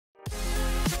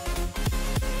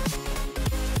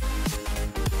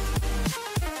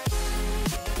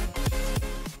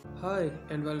Hi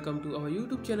and welcome to our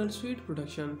YouTube channel Sweet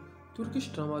Production. Turkish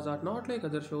dramas are not like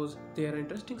other shows. They are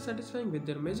interesting, satisfying with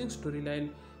their amazing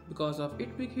storyline. Because of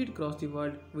its big hit across the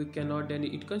world, we cannot deny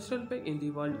its cultural impact in the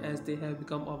world as they have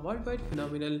become a worldwide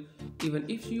phenomenon. Even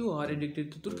if you are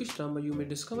addicted to Turkish drama, you may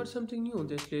discover something new on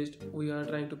this list. We are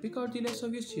trying to pick out the less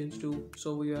obvious gems too,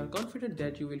 so we are confident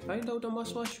that you will find out a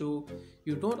must-watch show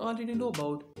you don't already know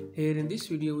about. Here in this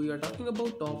video, we are talking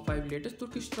about top 5 latest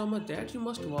Turkish drama that you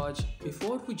must watch.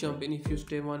 Before we jump in, if you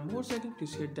stay one more second,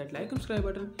 please hit that like and subscribe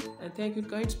button and thank you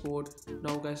kind support.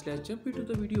 Now guys, let's jump into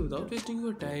the video without wasting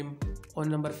your time. On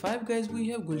number 5 guys, we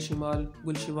have Gulshimal.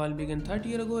 Gulshimal began 30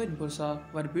 years ago in Bursa,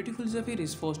 where beautiful Zafir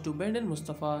is forced to abandon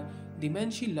Mustafa, the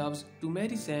man she loves, to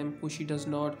marry Sam, who she does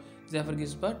not. Zafir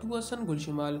gives birth to a son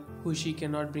Gulshimal, who she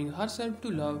cannot bring herself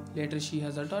to love. Later she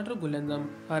has a daughter Gulendam.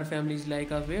 Her family is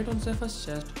like a weight on Zafir's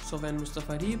chest, so when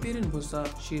Mustafa reappears in Bursa,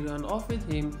 she runs off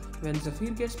with him. When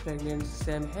Zafir gets pregnant,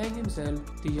 Sam hangs himself.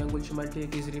 The young Gulshimal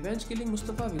takes his revenge, killing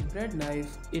Mustafa with bread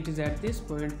knife. It is at this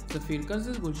point Zafir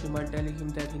curses Gulshimal, telling him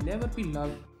that he never be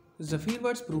loved. Zafir's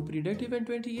words prove predictive, and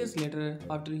 20 years later,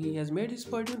 after he has made his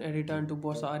fortune and returned to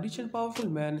Bursa, a rich and powerful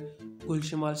man,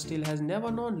 Gulshimal still has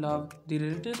never known love. The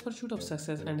relentless pursuit of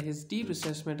success and his deep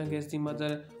resentment against the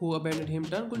mother who abandoned him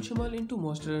turned Gulshimal into a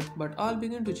monster, but all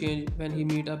began to change when he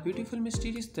met a beautiful,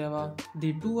 mysterious Deva.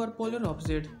 The two are polar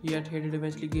opposite, yet hatred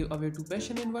eventually gave away to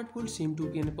passion in what would seem to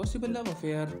be an impossible love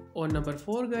affair. On number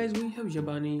 4 guys, we have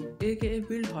Yabani, aka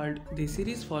Wild Heart. The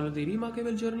series follows the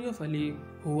remarkable journey of Ali,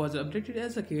 who was abducted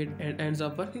as a kid and ends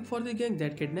up working for the gang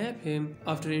that kidnapped him.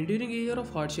 After enduring a year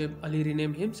of hardship, Ali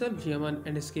renamed himself Yaman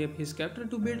and escaped his captor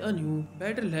to build a new,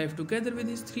 better life together with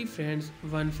his 3 friends.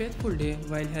 One fateful day,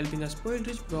 while helping a spoiled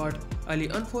rich broad, Ali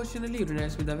unfortunately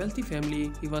reunites with a wealthy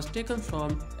family he was taken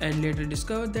from, and later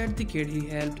discovered that the kid he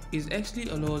helped is actually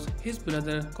Aloz, his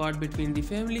brother, caught between the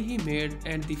family he made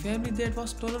and the family that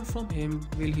was stolen from him.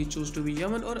 Will he choose to be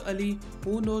Yaman or Ali?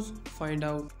 Who knows? Find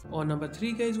out. On number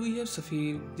 3 guys, we have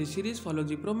Safir. The series follows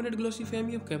the prominent glossy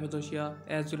family of Cappadocia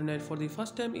as they reunite for the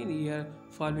first time in a year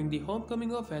following the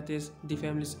homecoming of Athis, the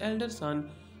family's elder son.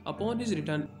 Upon his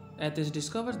return, Athis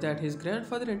discovers that his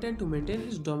grandfather intends to maintain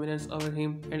his dominance over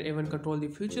him and even control the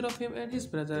future of him and his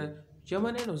brother,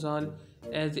 Yaman and Ozan.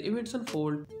 As the events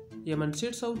unfold, Yaman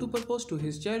sets out to propose to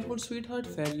his childhood sweetheart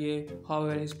Faye.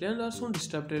 However, his plans are soon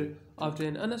disrupted after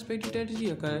an unexpected tragedy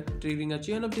occurs, triggering a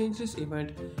chain of dangerous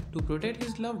events. To protect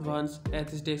his loved ones,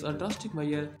 Athis takes a drastic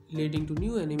measure, leading to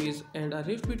new enemies and a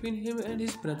rift between him and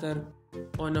his brother.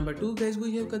 On number 2 guys,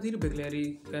 we have Kadir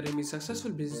Bekleri. Karim is a successful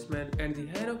businessman and the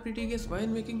head of prestigious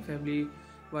winemaking family.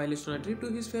 While he's on a trip to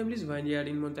his family's vineyard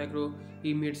in Montenegro,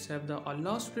 he meets Sevda, a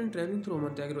law student traveling through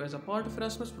Montenegro as a part of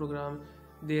Erasmus program.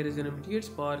 There is an immediate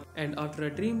spark, and after a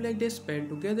dreamlike day spent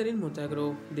together in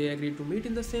Montenegro, they agree to meet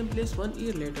in the same place 1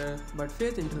 year later. But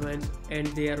fate intervenes, and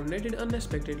they are reunited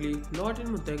unexpectedly, not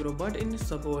in Montenegro but in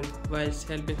Istanbul. Whilst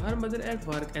helping her mother at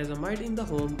work as a maid in the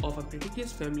home of a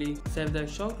prestigious family, Sevda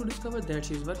is shocked to discover that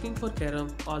she is working for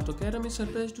Kerem. Although Kerem is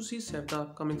surprised to see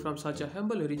Sevda coming from such a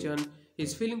humble origin,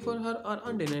 his feelings for her are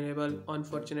undeniable.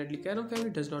 Unfortunately, Kerem's family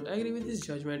does not agree with his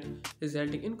judgment,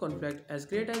 resulting in conflict as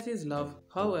great as his love.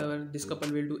 However, this couple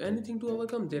will do anything to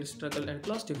overcome their struggle and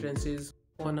class differences.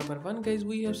 On number 1 guys,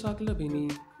 we have Sakla Bini.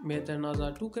 Mehmet and Naz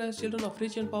are 2 crash children of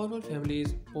rich and powerful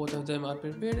families. Both of them are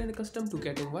prepared and accustomed to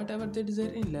getting whatever they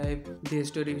desire in life. Their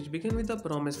story, which began with a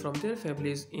promise from their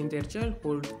families in their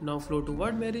childhood, now flow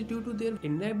toward marriage due to their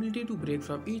inability to break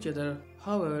from each other.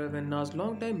 However, when Naz's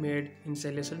longtime maid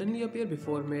Insele suddenly appears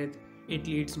before Mehmet, it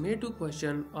leads Mehmet to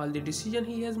question all the decisions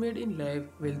he has made in life.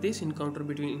 Will this encounter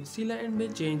between Insila and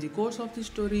Mehmet change the course of the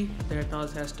story that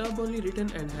Naz has stubbornly written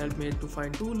and help Mehmet to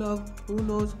find true love? Who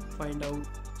knows? Find out.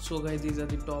 So guys, these are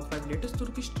the top 5 latest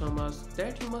Turkish dramas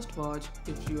that you must watch.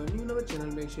 If you are new on our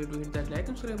channel, make sure to hit that like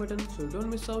and subscribe button so you don't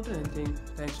miss out on anything.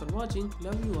 Thanks for watching.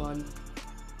 Love you all.